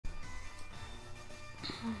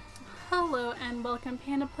Hello and welcome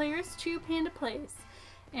Panda Players to Panda Plays.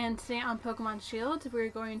 And today on Pokemon Shield we're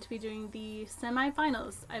going to be doing the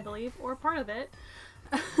semi-finals, I believe, or part of it.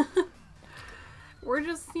 we're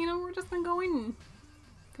just gonna go in.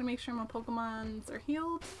 Gonna make sure my Pokemons are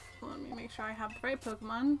healed. Let me make sure I have the right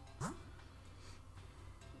Pokemon.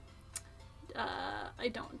 I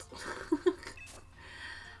don't.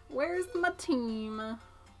 Where's my team?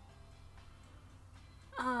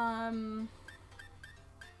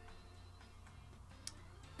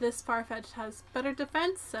 This Farfetch'd has better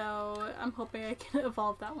defense, so I'm hoping I can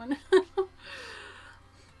evolve that one.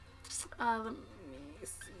 Let me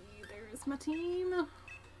see, there's my team.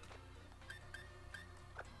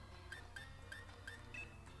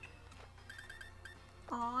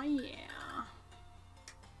 Aw, yeah.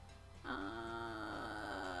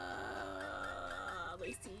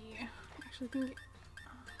 Lacey. I actually think I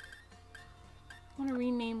want to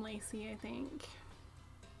rename Lacey, I think.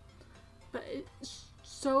 But it's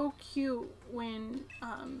so cute when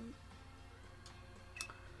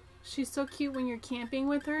she's so cute when you're camping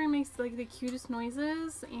with her and makes like the cutest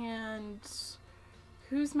noises. And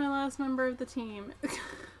who's my last member of the team?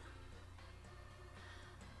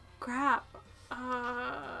 Crap.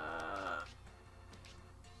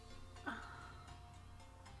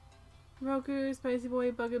 Roku, Spicy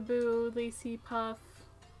Boy, Bugaboo, Lacey, Puff.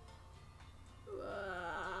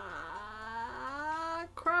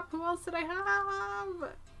 Crap, who else did I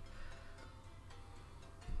have?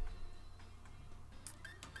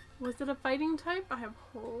 Was it a fighting type? I have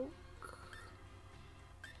Hulk.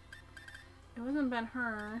 It wasn't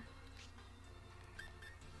Ben-Hur.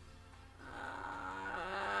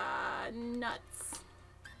 Nuts.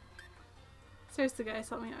 Seriously guys,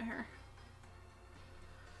 help me out here.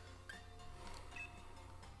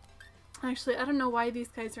 Actually, I don't know why these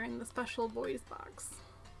guys are in the special boys box.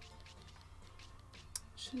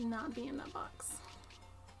 Should not be in that box.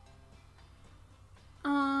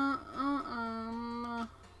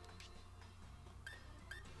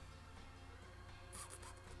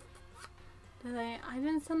 Did I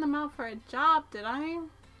didn't send them out for a job, did I?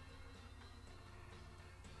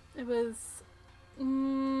 It was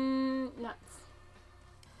nuts.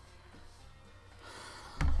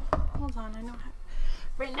 Hold on, I know how.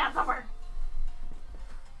 Written down somewhere.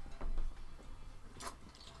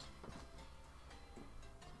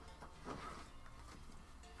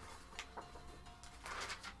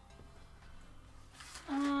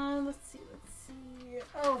 Let's see.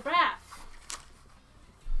 Oh, Raph.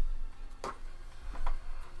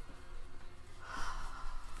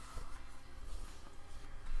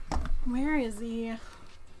 Where is he?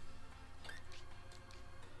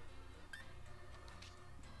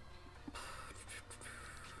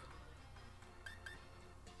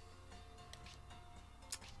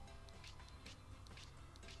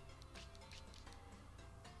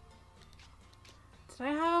 Did I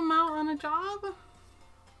have him out on a job?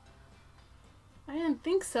 I didn't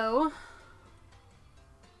think so.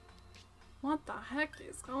 What the heck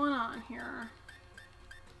is going on here?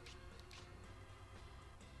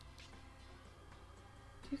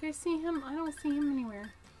 Do you guys see him? I don't see him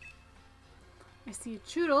anywhere. I see a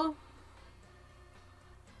Choodle.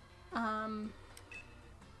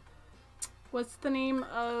 What's the name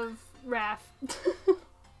of Raph?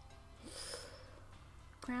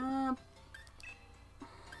 Crap.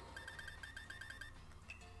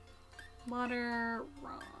 Water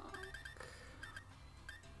Rock.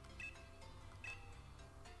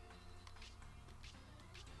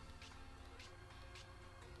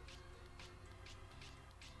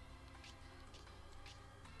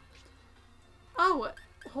 Oh,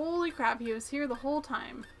 holy crap, he was here the whole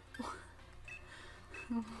time.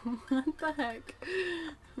 What the heck?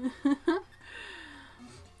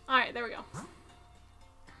 Alright, there we go.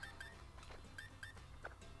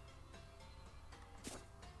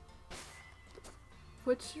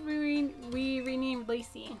 Which we renamed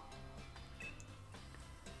Lacey.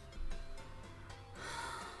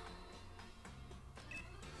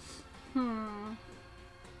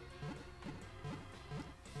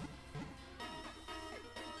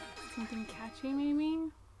 Something catchy,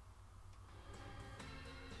 maybe?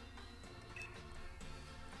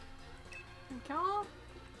 Cow?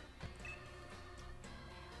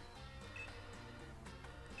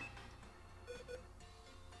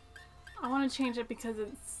 I want to change it because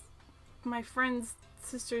it's my friend's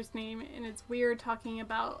sister's name and it's weird talking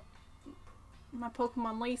about my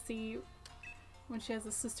Pokemon Lacey when she has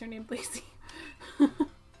a sister named Lacey.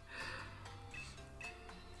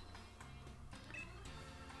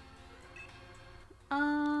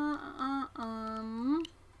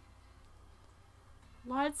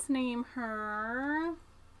 let's name her...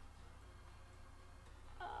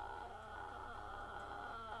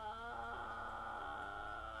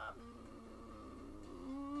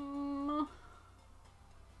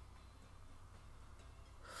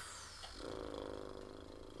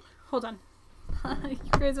 Hold on. You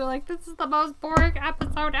guys are like, this is the most boring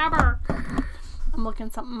episode ever. I'm looking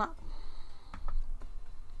something up.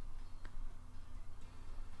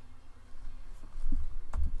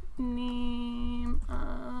 Name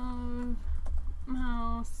of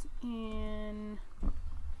mouse in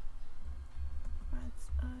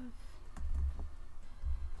Rats of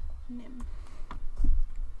Nim.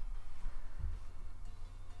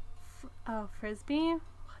 Oh, Frisbee?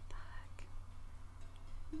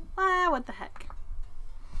 What the heck?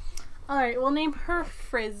 Alright, we'll name her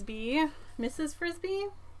Frisbee. Mrs. Frisbee?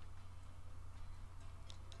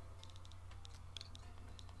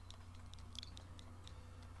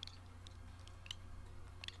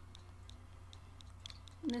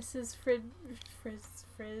 Mrs. Frisbee.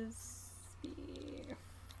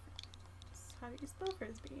 How do you spell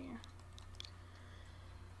Frisbee?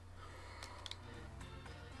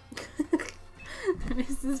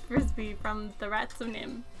 Mrs. Frisbee from the Rats of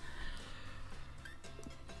Nim.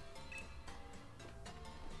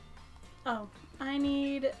 Oh, I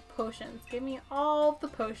need potions. Give me all the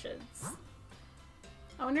potions.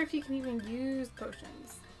 I wonder if you can even use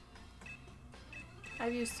potions.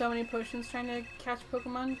 I've used so many potions trying to catch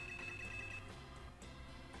Pokemon.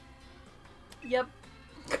 Yep.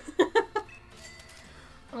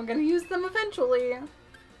 I'm gonna use them eventually.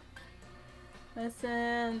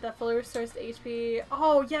 Listen, that fully restores HP.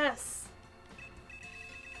 Oh, yes!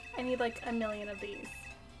 I need like 1,000,000 of these.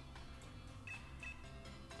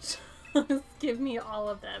 Just give me all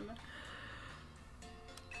of them.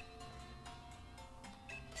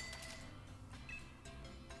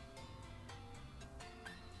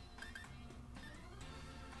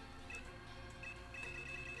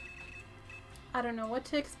 I don't know what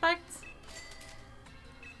to expect.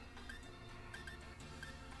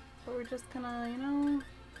 But we're just gonna, you know...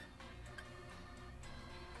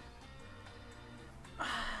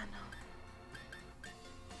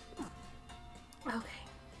 no. Okay.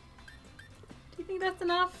 Do you think that's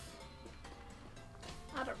enough?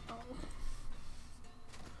 I don't know.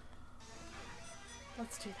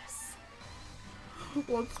 Let's do this.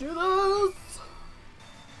 Let's do this!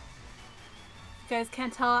 You guys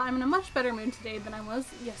can't tell, I'm in a much better mood today than I was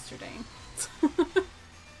yesterday.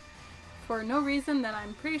 For no reason that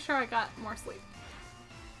I'm pretty sure I got more sleep.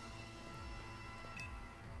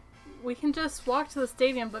 We can just walk to the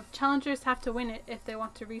stadium, but challengers have to win it if they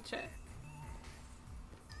want to reach it.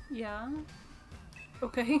 Yeah?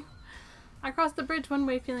 Okay. I cross the bridge one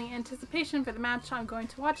way feeling anticipation for the match I'm going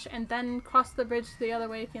to watch, and then cross the bridge the other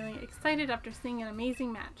way feeling excited after seeing an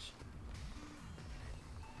amazing match.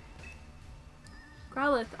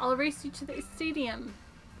 Growlithe, I'll race you to the stadium.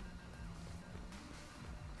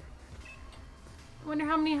 I wonder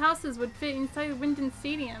how many houses would fit inside Winden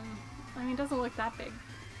Stadium. I mean, it doesn't look that big.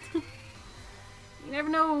 You never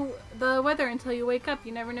know the weather until you wake up.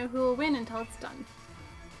 You never know who will win until it's done.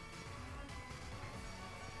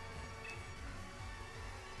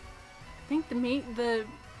 I think the music.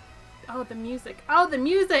 Oh, the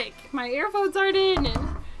music! My earphones aren't in!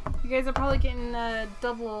 You guys are probably getting a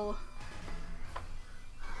double...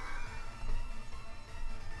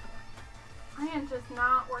 I am just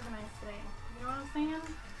not organized today. You know what I'm saying?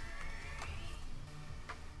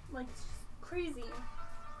 Like, it's just crazy.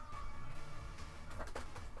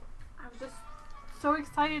 I was just so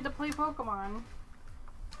excited to play Pokemon.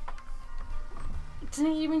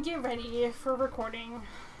 Didn't even get ready for recording.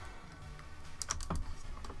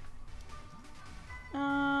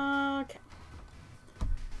 Okay.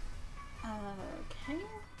 Okay.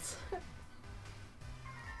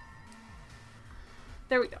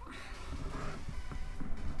 There we go.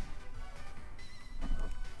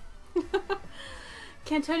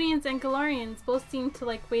 Cantonians and Galarians both seem to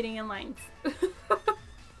like waiting in lines.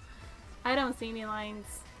 I don't see any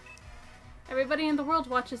lines. Everybody in the world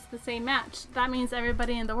watches the same match. That means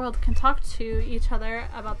everybody in the world can talk to each other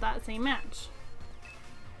about that same match.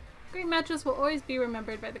 Great matches will always be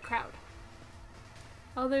remembered by the crowd.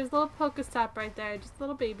 Oh, there's a little Pokestop right there. Just a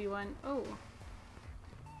little baby one. Oh.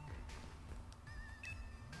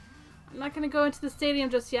 I'm not going to go into the stadium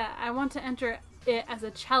just yet. I want to enter it as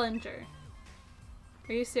a challenger.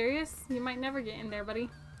 Are you serious? You might never get in there, buddy.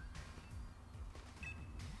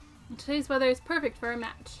 Today's weather is perfect for a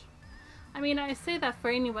match. I mean, I say that for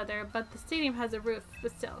any weather, but the stadium has a roof,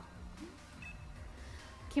 but still.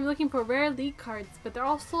 Came looking for rare league cards, but they're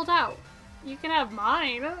all sold out. You can have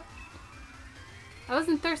mine. I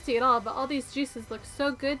wasn't thirsty at all, but all these juices look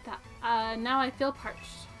so good that now I feel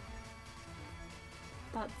parched.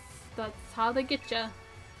 That's how they get ya.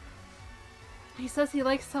 He says he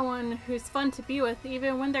likes someone who's fun to be with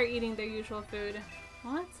even when they're eating their usual food.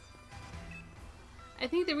 What? I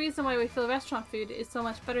think the reason why we feel restaurant food is so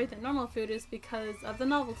much better than normal food is because of the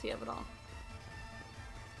novelty of it all.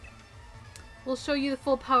 We'll show you the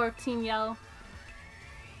full power of Team Yell.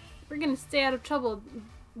 We're gonna stay out of trouble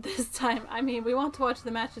this time. I mean, we want to watch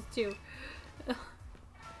the matches too.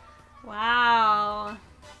 Wow.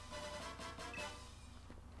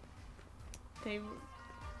 They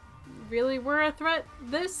really were a threat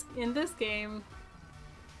in this game.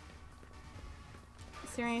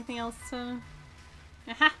 Is there anything else to...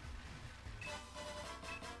 Aha!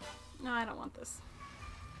 No, I don't want this.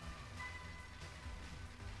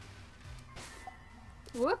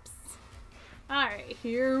 Whoops. Alright,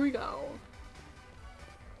 here we go.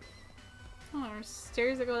 Oh, there's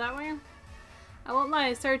stairs that go that way? I won't lie,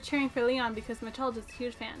 I started cheering for Leon because my child is a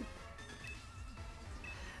huge fan.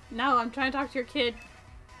 No, I'm trying to talk to your kid.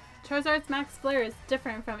 Charizard's Max Flare is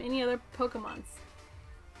different from any other Pokemon's.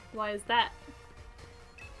 Why is that?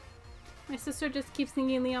 My sister just keeps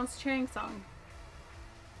singing Leon's cheering song.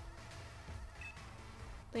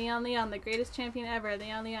 Leon, Leon, the greatest champion ever.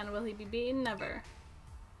 Leon, Leon, will he be beaten? Never.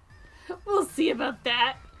 We'll see about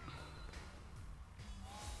that.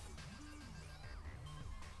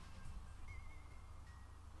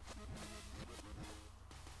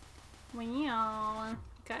 Wow.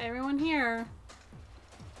 Got everyone here.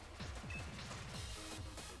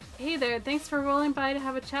 Hey there, thanks for rolling by to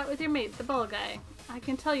have a chat with your mate, the ball guy. I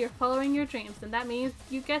can tell you're following your dreams, and that means,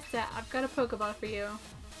 you guessed it, I've got a Pokeball for you.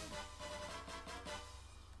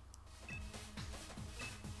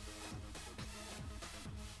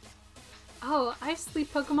 Oh, I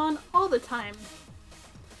sleep Pokemon all the time.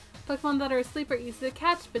 Pokemon that are asleep are easy to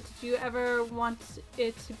catch, but did you ever want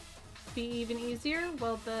it to be even easier?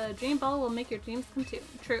 Well, the Dream Ball will make your dreams come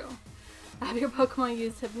true. Have your Pokemon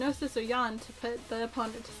use Hypnosis or Yawn to put the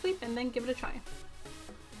opponent to sleep, and then give it a try.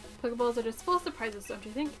 Pokeballs are just full of surprises, don't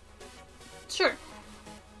you think? Sure.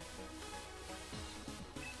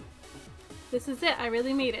 This is it, I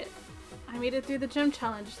really made it. I made it through the gym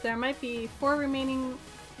challenge. There might be 4 remaining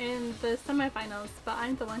in the semifinals, but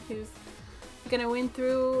I'm the one who's gonna win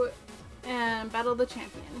through and battle the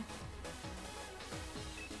champion.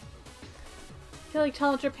 I feel like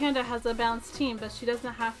Challenger Panda has a balanced team, but she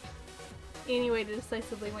doesn't have any way to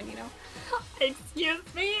decisively win, you know. Excuse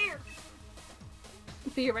me!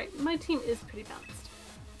 But you're right, my team is pretty balanced.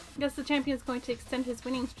 I guess the champion's going to extend his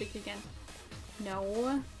winning streak again.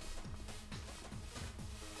 No.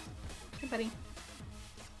 Hey, buddy.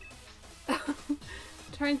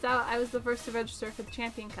 Turns out I was the first to register for the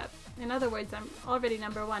Champion Cup. In other words, I'm already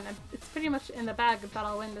number 1. It's pretty much in the bag that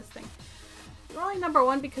I'll win this thing. You're only number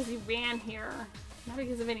 1 because you ran here, not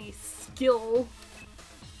because of any skill.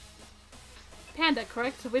 Panda,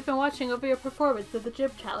 correct? We've been watching over your performance at the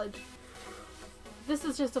gym challenge. This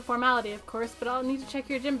is just a formality, of course, but I'll need to check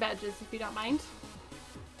your gym badges if you don't mind.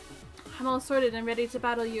 I'm all sorted and ready to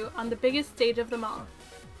battle you on the biggest stage of them all.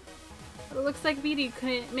 But it looks like BD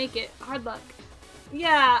couldn't make it. Hard luck.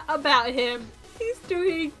 Yeah, about him. He's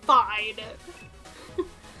doing fine.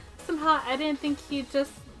 Somehow, I didn't think he'd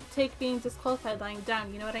just take being disqualified lying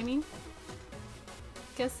down, you know what I mean?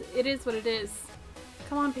 Guess it is what it is.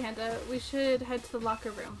 Come on, Panda. We should head to the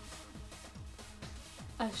locker room.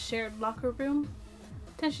 A shared locker room?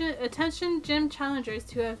 Attention gym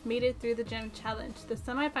challengers who have made it through the gym challenge. The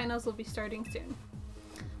semifinals will be starting soon.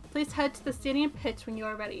 Please head to the stadium pitch when you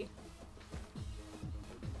are ready.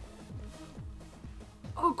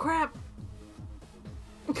 Oh crap!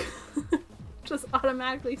 Just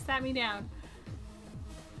automatically sat me down.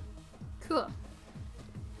 Cool.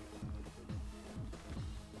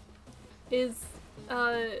 Is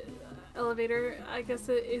elevator, I guess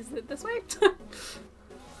is it this way?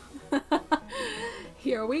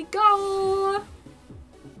 Here we go!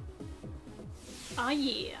 Oh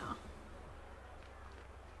yeah.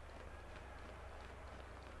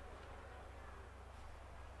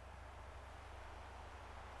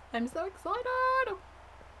 I'm so excited!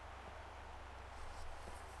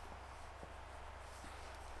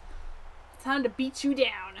 It's time to beat you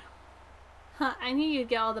down. Huh, I knew you'd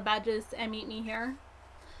get all the badges and meet me here.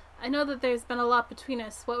 I know that there's been a lot between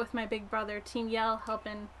us, what with my big brother, Team Yell,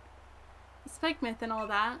 helping Spike Myth and all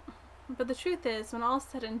that. But the truth is, when all's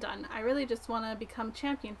said and done, I really just want to become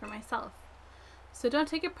champion for myself. So don't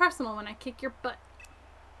take it personal when I kick your butt.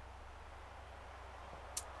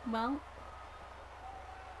 Well,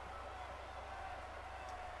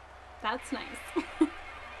 that's nice.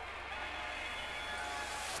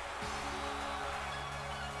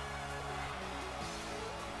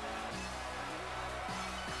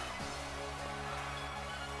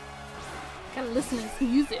 Gotta listen to this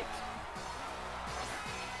music.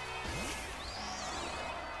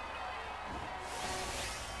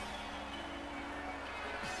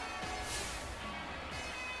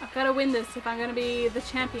 I've gotta win this if I'm gonna be the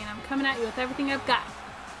champion. I'm coming at you with everything I've got.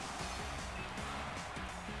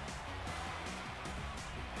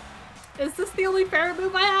 Is this the only fairy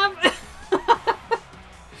move I have?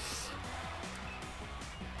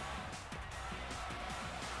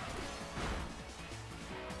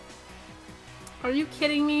 Are you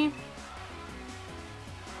kidding me?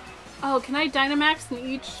 Oh, can I Dynamax in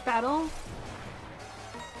each battle?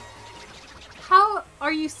 How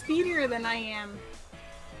are you speedier than I am?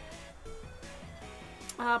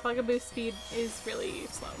 Bugaboo speed is really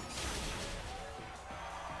slow.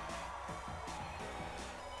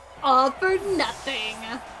 All for nothing.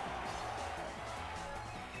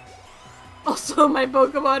 Also, my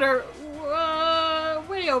Pokemon are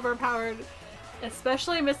way overpowered.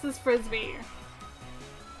 Especially Mrs. Frisbee.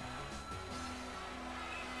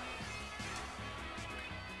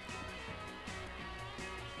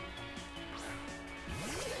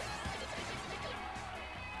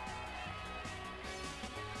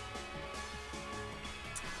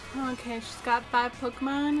 Okay, she's got 5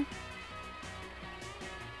 Pokemon.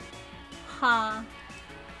 Huh.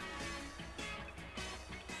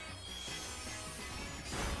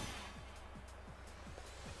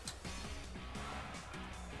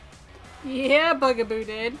 Yeah, Bugaboo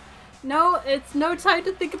did. No, it's no time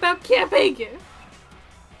to think about camping.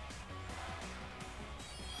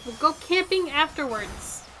 We'll go camping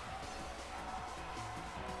afterwards.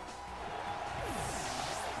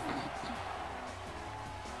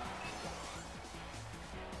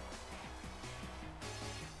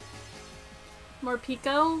 More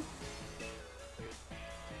Pico.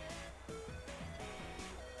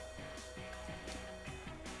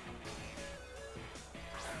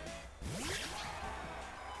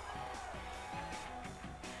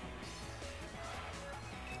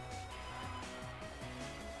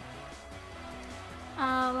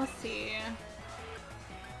 Let's see.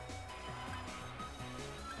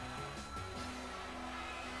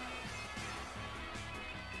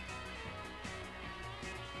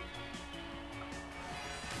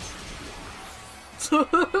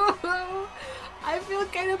 I feel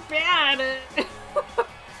kind of bad.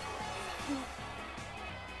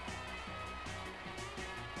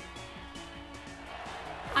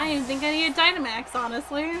 I didn't think I needed Dynamax,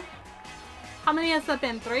 honestly. How many has that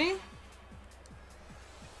been? 3?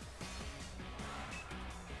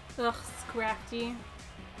 Ugh, Scrafty.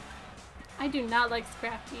 I do not like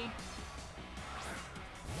Scrafty.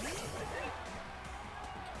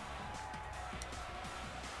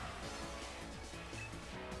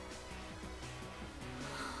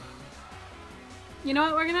 You know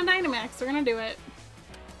what? We're gonna Dynamax. We're gonna do it.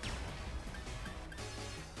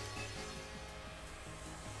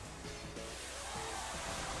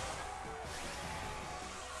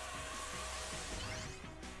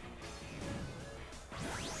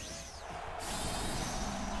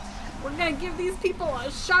 We're gonna give these people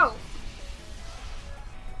a show.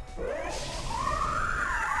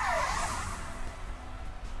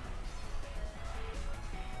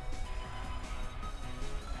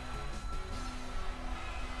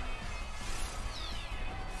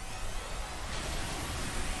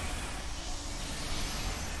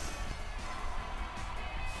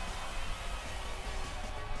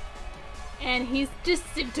 And he's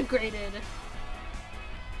disintegrated.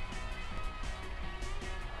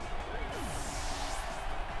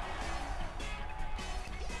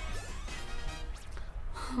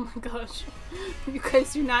 Oh my gosh. You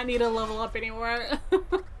guys do not need to level up anymore.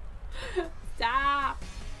 Stop.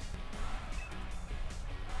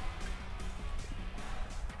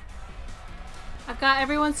 I've got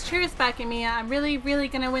everyone's cheers back in me. I'm really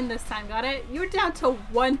gonna win this time. Got it? You're down to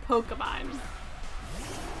 1 Pokemon.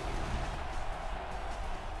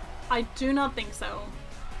 I do not think so.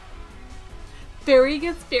 Fairy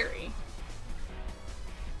against fairy.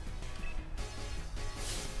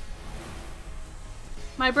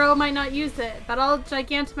 My bro might not use it, but I'll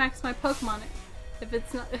Gigantamax my Pokemon if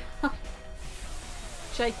it's not...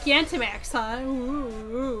 Gigantamax, huh?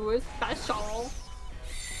 Ooh, it's special.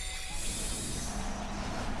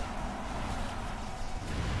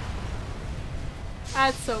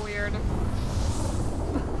 That's so weird.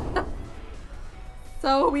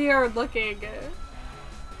 So weird looking.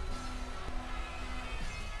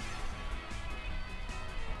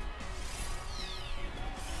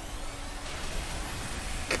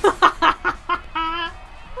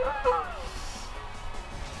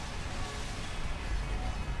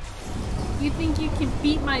 You think you can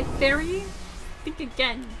beat my fairy? Think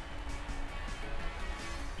again.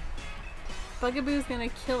 Bugaboo's gonna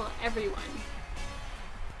kill everyone.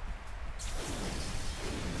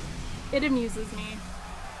 It amuses me.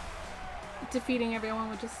 Defeating everyone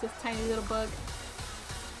with just this tiny little bug.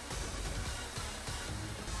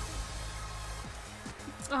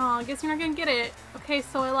 Oh, I guess you're not gonna get it. Okay,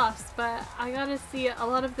 so I lost, but I gotta see a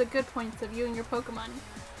lot of the good points of you and your Pokemon.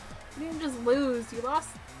 You didn't just lose, you lost.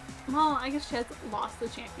 Well, I guess she hasn't lost the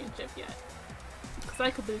championship yet. Because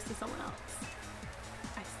I could lose to someone else.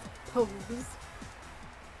 I suppose.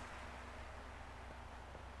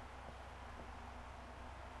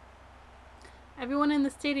 Everyone in the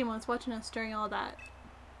stadium was watching us during all that.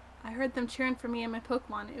 I heard them cheering for me and my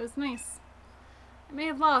Pokemon. It was nice. I may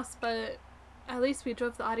have lost, but at least we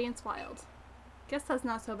drove the audience wild. Guess that's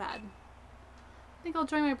not so bad. I think I'll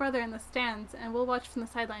join my brother in the stands, and we'll watch from the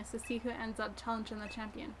sidelines to see who ends up challenging the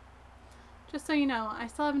champion. Just so you know, I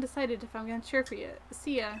still haven't decided if I'm going to cheer for you.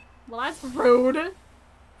 See ya. Well, that's rude.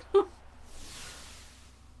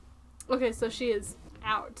 Okay, so she is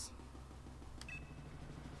out.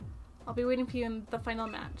 I'll be waiting for you in the final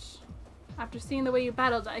match. After seeing the way you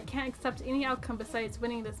battled, I can't accept any outcome besides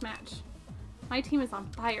winning this match. My team is on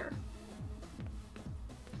fire.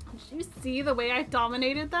 Did you see the way I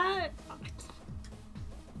dominated that? I'm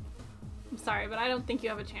sorry, but I don't think you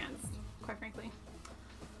have a chance, quite frankly.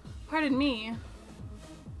 Pardon me.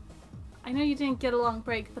 I know you didn't get a long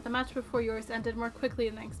break, but the match before yours ended more quickly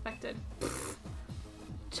than expected.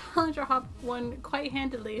 Challenger Hop won quite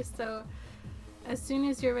handily, so as soon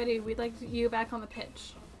as you're ready, we'd like you back on the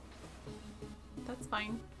pitch. That's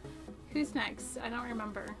fine. Who's next? I don't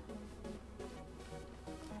remember.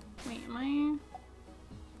 Wait, am I...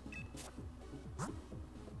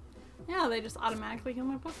 Yeah, they just automatically heal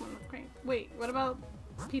my Pokemon. That's great. Wait, what about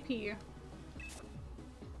PP?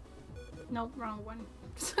 Nope, wrong one.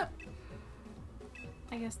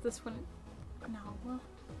 I guess this wouldn't... No.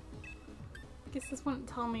 I guess this wouldn't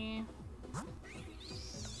tell me...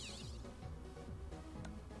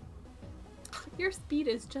 Your speed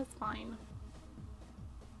is just fine.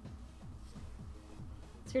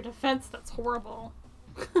 It's your defense that's horrible.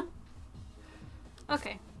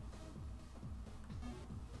 Okay.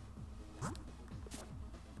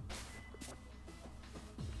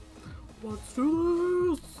 Let's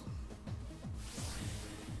do this!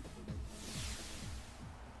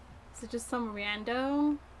 Is it just some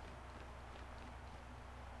rando?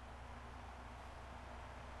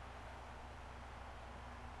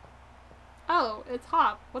 Oh, it's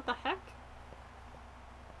Hop. What the heck?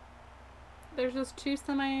 There's just two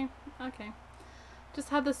semi... Okay. Just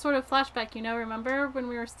had this sort of flashback, you know, remember when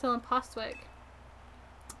we were still in Postwick?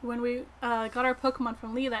 When we got our Pokemon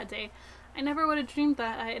from Lee that day. I never would have dreamed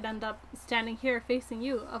that I'd end up standing here facing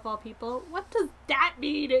you, of all people. What does that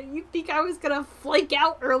mean? You think I was gonna flake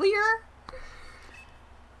out earlier?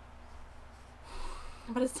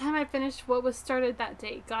 But it's time I finished what was started that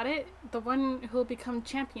day. Got it? The one who'll become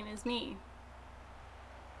champion is me.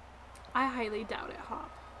 I highly doubt it, Hop.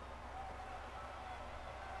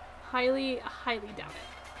 Highly, highly doubt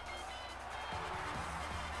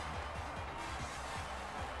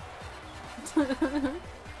it.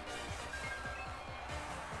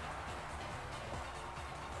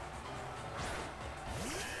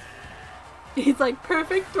 He's like,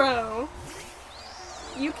 perfect throw.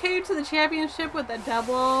 You came to the championship with a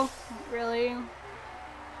double? Really?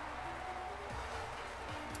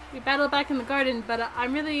 We battled back in the garden, but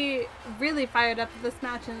I'm really, really fired up for this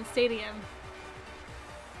match in the stadium.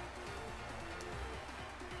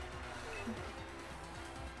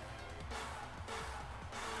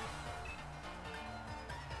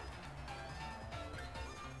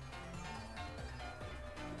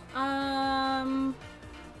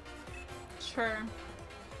 Sure.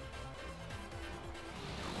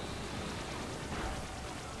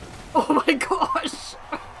 Oh my gosh!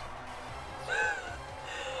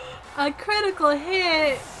 A critical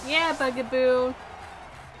hit! Yeah, Bugaboo!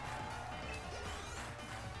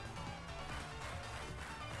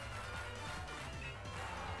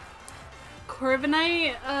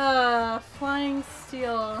 Corviknight? Flying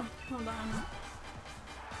Steel. Hold on.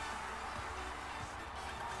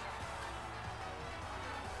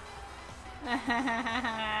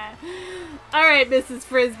 Alright, Mrs.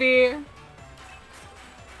 Frisbee.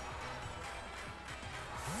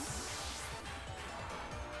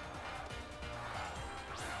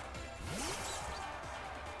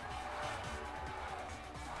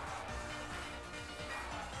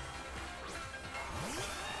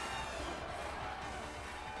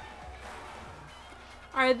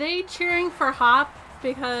 Are they cheering for Hop?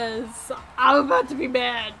 Because I'm about to be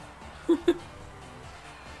mad.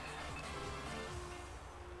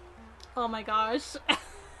 Oh my gosh.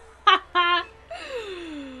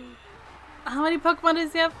 How many Pokemon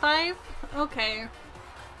does he have? 5? Okay.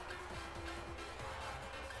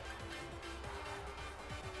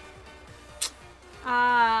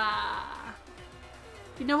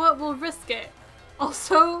 You know what? We'll risk it.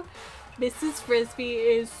 Also, Mrs. Frisbee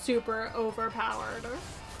is super overpowered.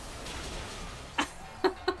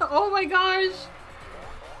 Oh my gosh!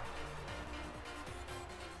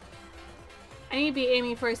 I need to be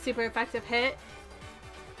aiming for a super effective hit.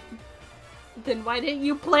 Then why didn't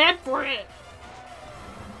you plan for it?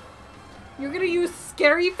 You're gonna use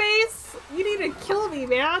Scary Face? You need to kill me,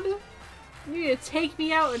 man! You need to take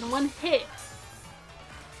me out in one hit.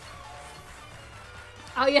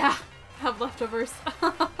 Oh yeah, I have leftovers.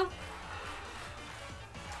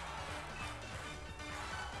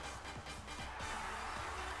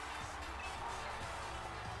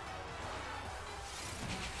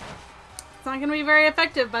 It's not gonna be very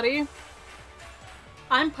effective, buddy.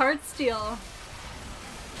 I'm part steel.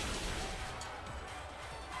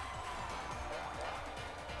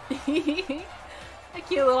 A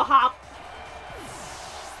cute little hop.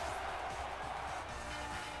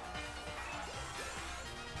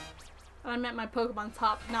 I meant my Pokemon's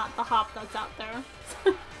hop, not the hop that's out there.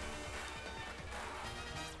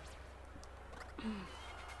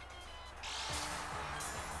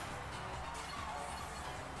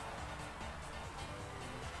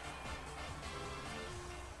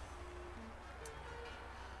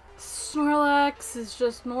 Snorlax is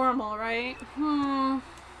just normal, right?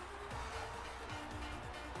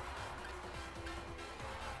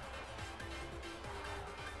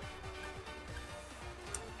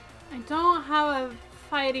 I don't have a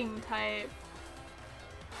fighting type.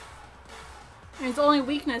 Its only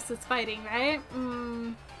weakness is fighting, right?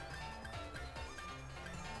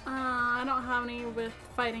 I don't have any with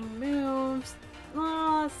fighting moves.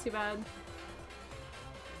 Oh, that's too bad.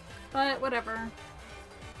 But whatever.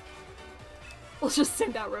 We'll just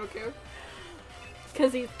send out Roku.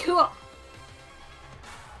 Because he's cool.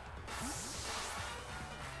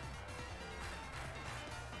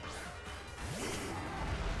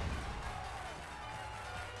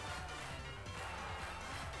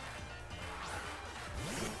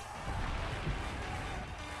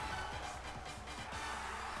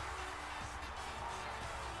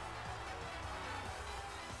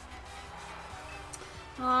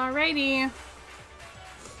 Alrighty.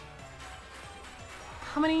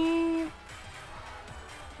 How many?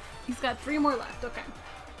 He's got 3 more left. Okay.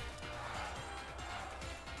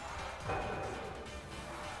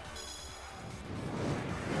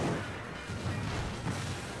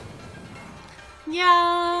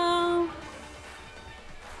 Yeah.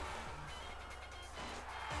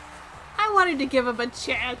 I wanted to give him a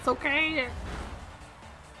chance, okay?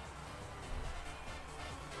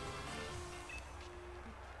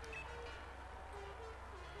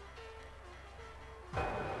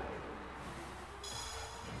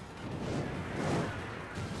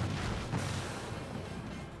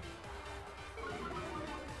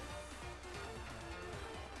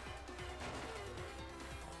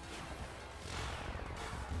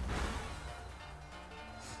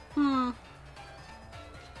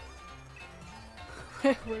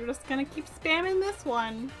 We're just gonna keep spamming this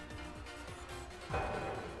one.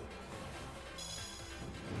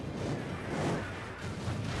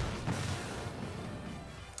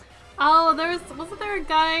 Oh, wasn't there a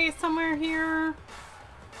guy somewhere here?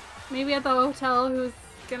 Maybe at the hotel who's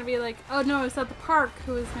gonna be like, oh no, it's at the park,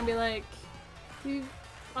 who was gonna be like,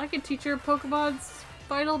 I could teach your Pokemon's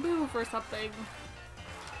vital move or something.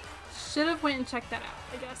 Should have went and checked that out,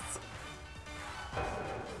 I guess.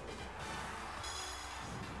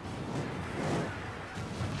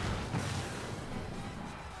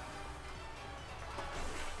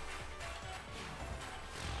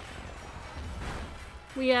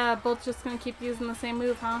 We both just gonna keep using the same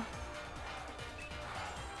move, huh?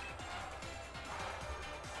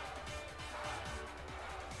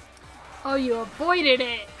 Oh, you avoided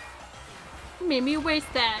it! You made me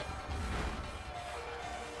waste that.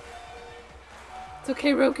 It's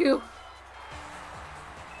okay, Roku.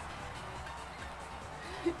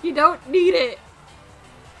 You don't need it.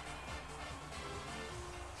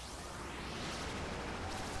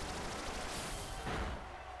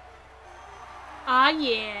 Ah,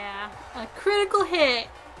 yeah. A critical hit.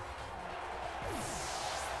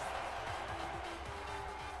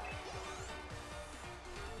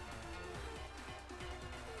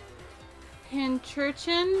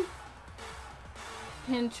 Pincurchin?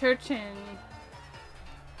 Pincurchin.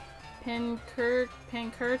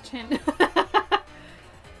 Pincurchin.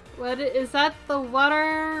 What is that? The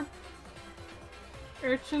water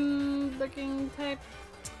urchin looking type?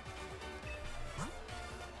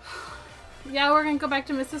 Yeah, we're gonna go back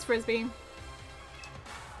to Mrs. Frisbee.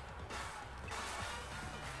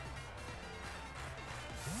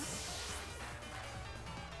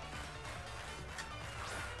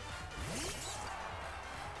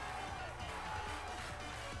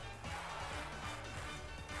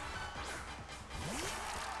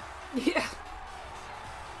 Yeah.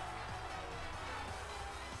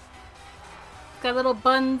 Got little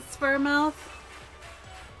buns for a mouth.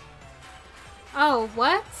 Oh,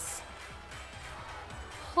 what?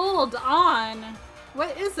 Hold on.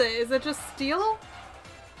 What is it? Is it just steel?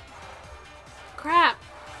 Crap.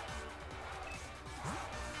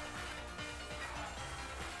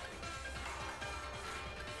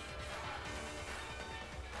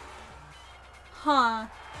 Huh.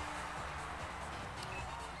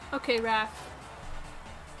 Okay, Raph.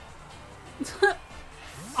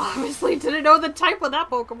 Obviously didn't know the type of that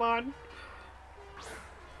Pokemon.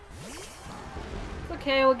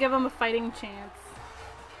 Okay, we'll give him a fighting chance.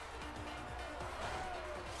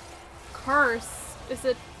 Curse. Is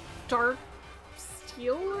it dark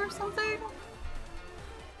steel or something?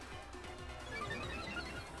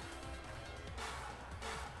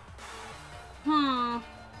 Hmm.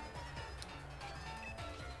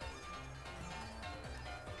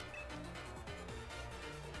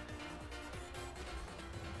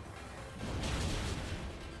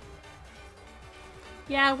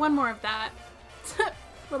 Yeah, one more of that.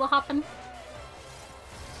 Little hoppin'.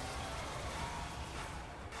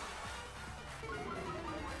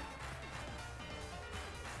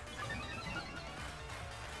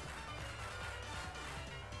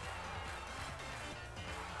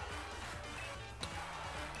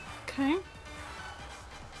 Okay.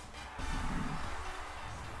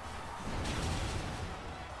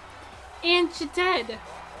 And she dead.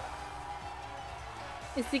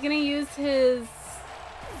 Is he gonna use his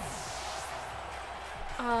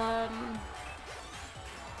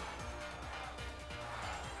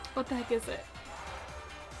what the heck is it?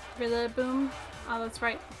 Rillaboom? Oh, that's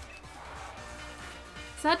right.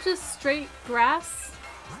 Is that just straight grass?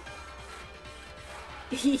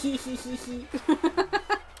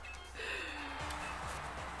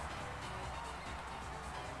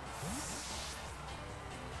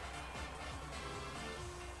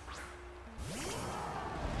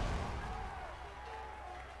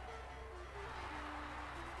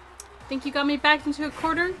 Think you got me backed into a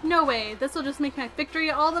corner? No way. This will just make my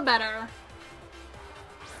victory all the better.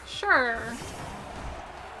 Sure.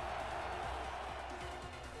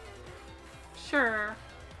 Sure.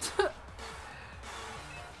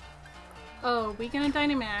 Oh, we gonna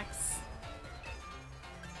Dynamax.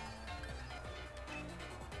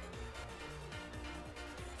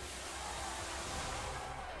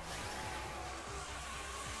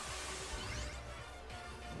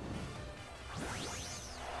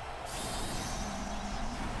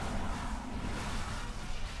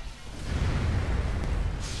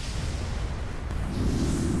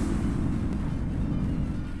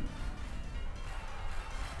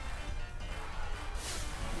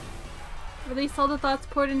 Release all the thoughts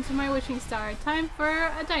poured into my wishing star. Time for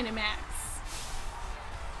a Dynamax.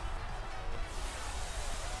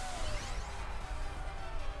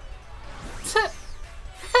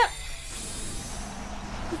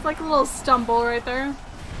 It's like a little stumble right there.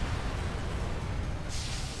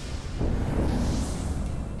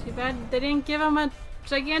 Too bad they didn't give him a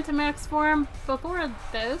Gigantamax form before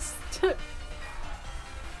this.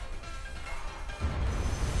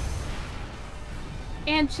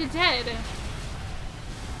 And she did.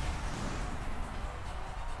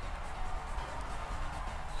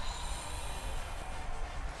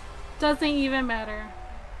 Doesn't even matter.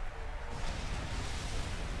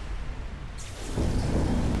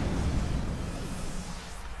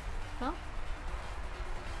 Well.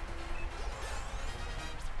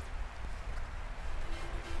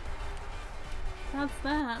 That's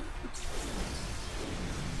that.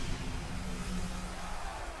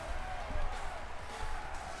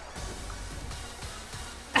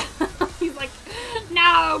 He's like,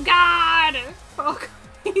 no, God! Oh,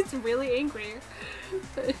 he's really angry.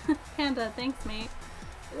 Panda, thanks, mate.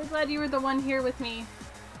 I'm glad you were the one here with me.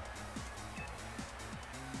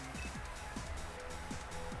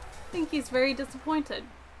 I think he's very disappointed.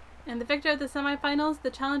 And the victor of the semifinals, the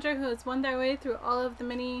challenger who has won their way through all of the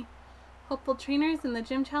many hopeful trainers in the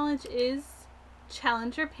gym challenge, is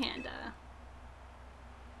Challenger Panda.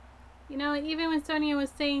 You know, even when Sonia was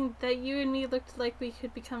saying that you and me looked like we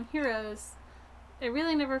could become heroes, it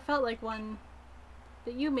really never felt like one.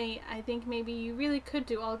 But you, mate, I think maybe you really could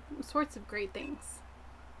do all sorts of great things.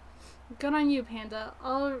 Good on you, Panda.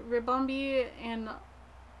 All Ribombi and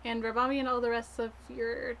And Rabami and all the rest of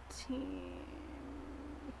your team.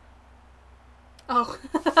 Oh,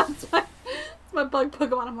 that's my bug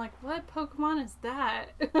Pokemon. I'm like, what Pokemon is that?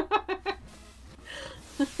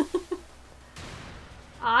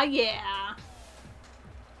 Ah, yeah.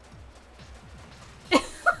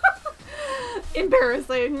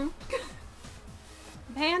 Embarrassing.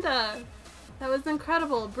 Panda, that was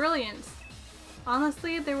incredible, brilliant.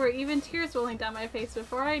 Honestly, there were even tears rolling down my face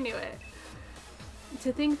before I knew it.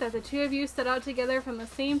 To think that the two of you set out together from the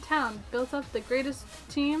same town, built up the greatest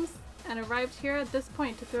teams, and arrived here at this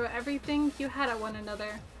point to throw everything you had at one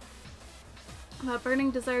another. That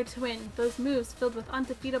burning desire to win, those moves filled with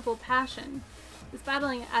undefeatable passion, is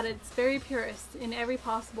battling at its very purest in every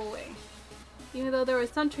possible way. Even though there were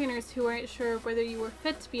some trainers who weren't sure whether you were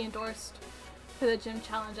fit to be endorsed for the gym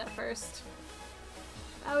challenge at first.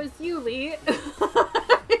 That was you, Lee.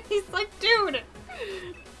 He's like, dude!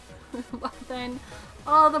 Well then,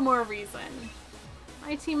 all the more reason.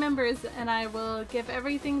 My team members and I will give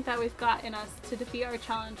everything that we've got in us to defeat our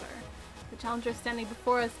challenger. The challenger standing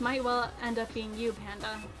before us might well end up being you,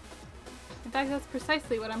 Panda. In fact, that's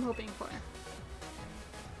precisely what I'm hoping for.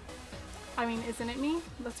 I mean, isn't it me?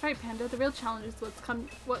 That's right, Panda. The real challenge is what's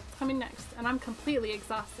coming next, and I'm completely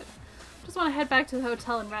exhausted. Just want to head back to the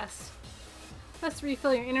hotel and rest. Let's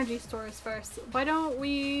refill your energy stores first. Why don't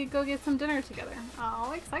we go get some dinner together?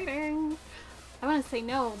 Oh, exciting! I want to say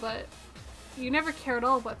no, but you never care at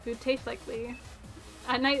all what food tastes like, Lee.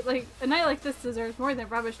 A night like this deserves more than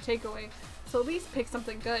rubbish takeaway, so at least pick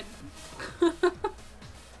something good.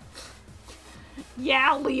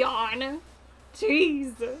 Yeah, Leon!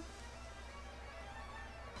 Jeez!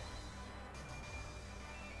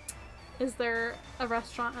 Is there a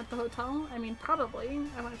restaurant at the hotel? I mean, probably.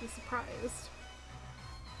 I wouldn't be surprised.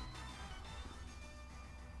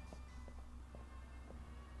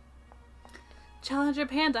 Challenger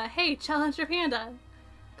Panda. Hey, Challenger Panda.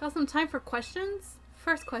 Got some time for questions?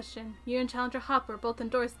 First question. You and Challenger Hop were both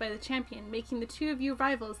endorsed by the champion, making the two of you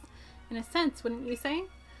rivals. In a sense, wouldn't you say?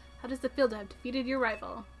 How does it feel to have defeated your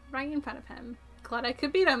rival? Right in front of him. Glad I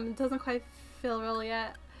could beat him. It doesn't quite feel real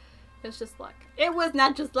yet. It's just luck. It was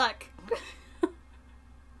not just luck.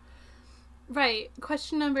 Right.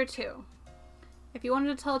 Question number 2. If you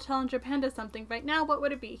wanted to tell Challenger Panda something right now, what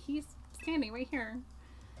would it be? He's standing right here.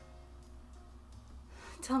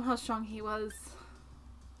 Tell him how strong he was.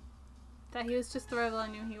 That he was just the rival I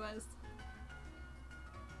knew he was.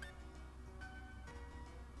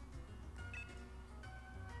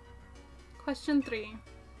 Question 3.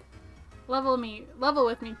 Level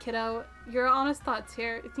with me, kiddo. Your honest thoughts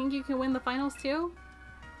here. Think you can win the finals too?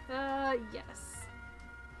 Yes.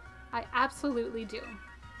 I absolutely do.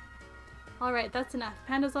 Alright, that's enough.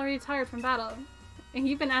 Panda's already tired from battle. And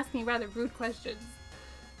you've been asking rather rude questions.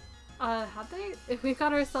 Have they? If we've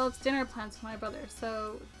got ourselves dinner plans with my brother,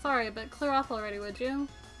 so sorry, but clear off already, would you?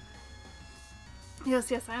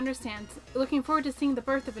 Yes, I understand. Looking forward to seeing the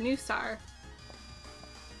birth of a new star.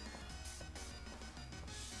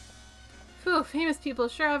 Phew, famous people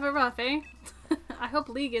sure have it rough, eh? I hope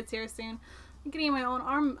Lee gets here soon. I'm getting my own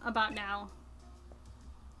arm about now.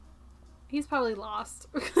 He's probably lost.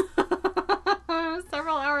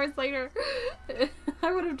 Several hours later,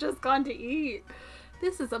 I would have just gone to eat.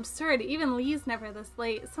 This is absurd. Even Lee's never this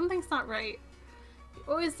late. Something's not right. He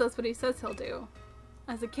always does what he says he'll do.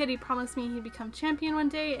 As a kid, he promised me he'd become champion one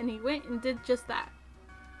day, and he went and did just that.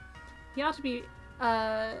 He ought to be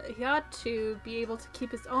able to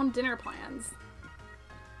keep his own dinner plans.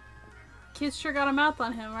 Kids sure got a mouth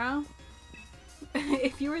on him, huh?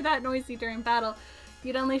 If you were that noisy during battle,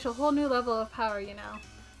 you'd unleash a whole new level of power, you know.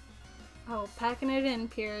 Oh, packing it in,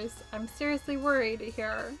 Piers. I'm seriously worried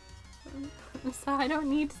here. So I don't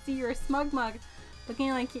need to see your smug mug looking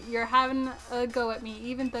like you're having a go at me,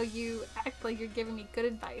 even though you act like you're giving me good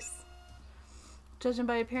advice. Judging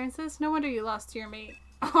by appearances, no wonder you lost to your mate.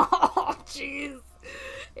 Oh, jeez.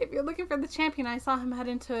 If you're looking for the champion, I saw him head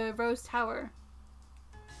into Rose Tower.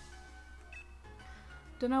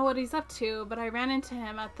 Don't know what he's up to, but I ran into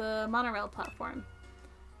him at the monorail platform.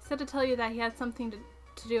 He said to tell you that he had something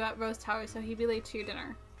to do at Rose Tower, so he'd be late to your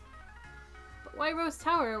dinner. But why Rose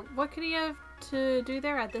Tower? What could he have to do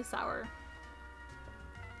there at this hour?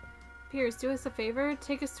 Piers, do us a favor.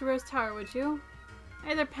 Take us to Rose Tower, would you?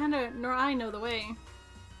 Neither Panda nor I know the way.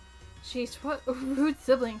 Jeez, what rude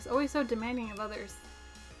siblings, always so demanding of others.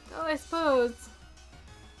 Though I suppose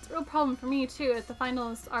it's a real problem for me too, if the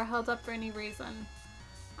finals are held up for any reason.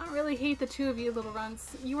 I don't really hate the two of you little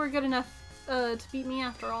runts. You were good enough to beat me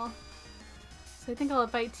after all. So I think I'll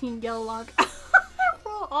invite Team Yellow Log.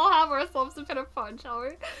 We'll all have ourselves a bit of fun, shall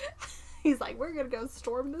we? He's like, we're gonna go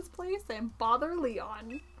storm this place and bother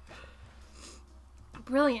Leon.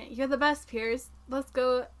 Brilliant. You're the best, Piers. Let's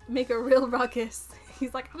go make a real ruckus.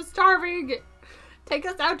 He's like, I'm starving! Take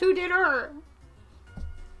us out to dinner!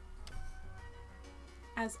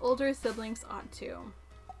 As older siblings ought to.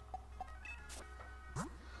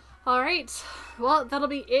 Alright. Well, that'll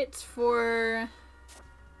be it for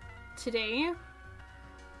today.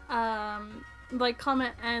 Like,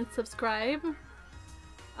 comment, and subscribe.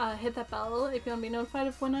 Hit that bell if you want to be notified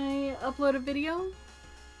of when I upload a video.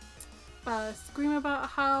 Scream about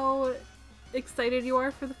how excited you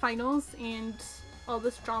are for the finals and all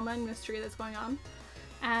this drama and mystery that's going on.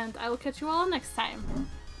 And I will catch you all next time.